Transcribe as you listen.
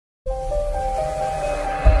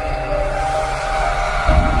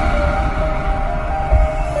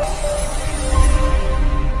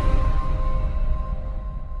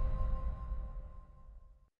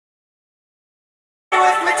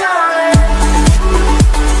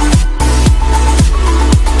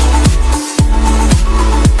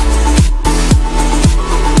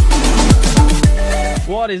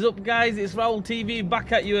What is up, guys? It's Raul TV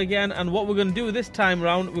back at you again, and what we're going to do this time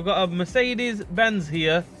around, we've got a Mercedes Benz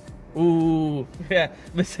here. Ooh, yeah,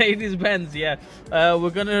 Mercedes Benz, yeah. We're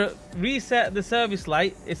going to reset the service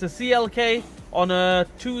light. It's a CLK on a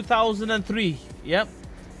 2003, yep,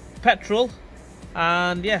 petrol.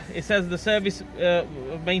 And yeah, it says the service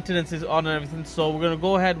maintenance is on and everything, so we're going to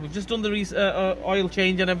go ahead. We've just done the oil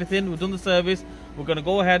change and everything. We've done the service. We're going to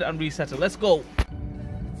go ahead and reset it. Let's go.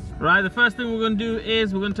 Right, the first thing we're going to do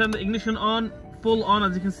is we're going to turn the ignition on, full on.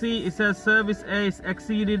 As you can see, it says service A is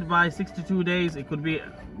exceeded by 62 days. It could be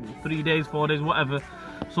 3 days, 4 days, whatever.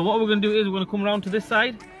 So what we're going to do is we're going to come around to this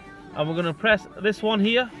side and we're going to press this one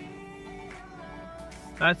here.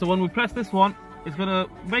 Right, so when we press this one, it's going to,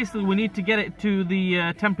 basically we need to get it to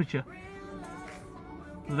the temperature.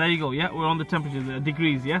 So there you go, yeah, we're on the temperature, the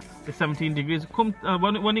degrees, yeah, it's 17 degrees. Come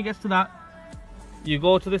when it gets to that, you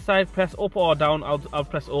go to this side, press up or down. I'll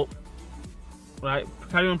press up. Right,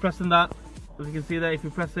 carry on pressing that. As you can see there, if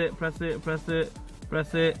you press it, press it, press it,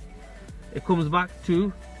 press it, it comes back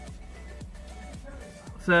to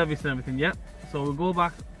service and everything, yeah. So we'll go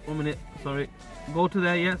back, 1 minute, sorry. Go to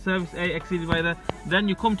there, yeah, service A exceeded by there. Then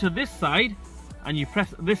you come to this side and you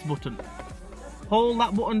press this button. Hold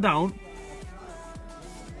that button down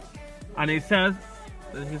and it says,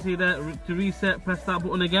 as you can see there, to reset, press that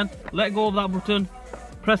button again. Let go of that button,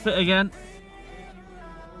 press it again.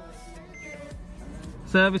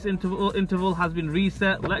 Service interval has been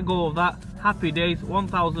reset. Let go of that. Happy days.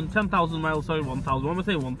 10,000 miles. Sorry, 1,000. What am I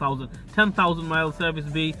saying? 1,000. 10,000 miles. Service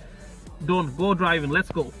B. Done. Go driving.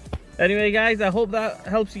 Let's go. Anyway, guys, I hope that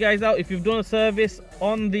helps you guys out. If you've done a service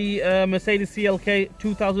on the Mercedes CLK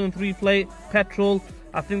 2003 plate petrol,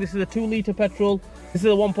 I think this is a 2-litre petrol. This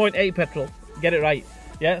is a 1.8 petrol. Get it right.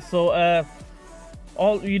 Yeah, so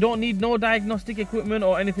you don't need no diagnostic equipment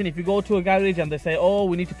or anything. If you go to a garage and they say, oh,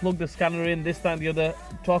 we need to plug the scanner in, this, that and the other,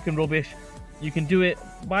 talking rubbish, you can do it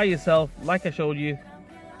by yourself like I showed you.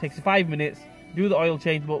 Takes 5 minutes. Do the oil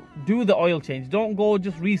change, but do the oil change. Don't go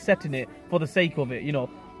just resetting it for the sake of it, you know.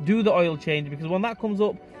 Do the oil change, because when that comes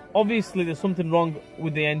up, obviously there's something wrong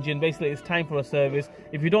with the engine. Basically, it's time for a service.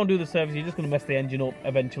 If you don't do the service, you're just going to mess the engine up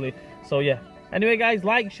eventually. So yeah. Anyway, guys,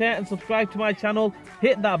 like, share and subscribe to my channel.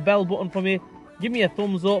 Hit that bell button for me. Give me a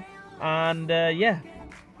thumbs up. And yeah,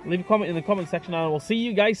 leave a comment in the comment section and I will see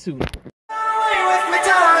you guys soon.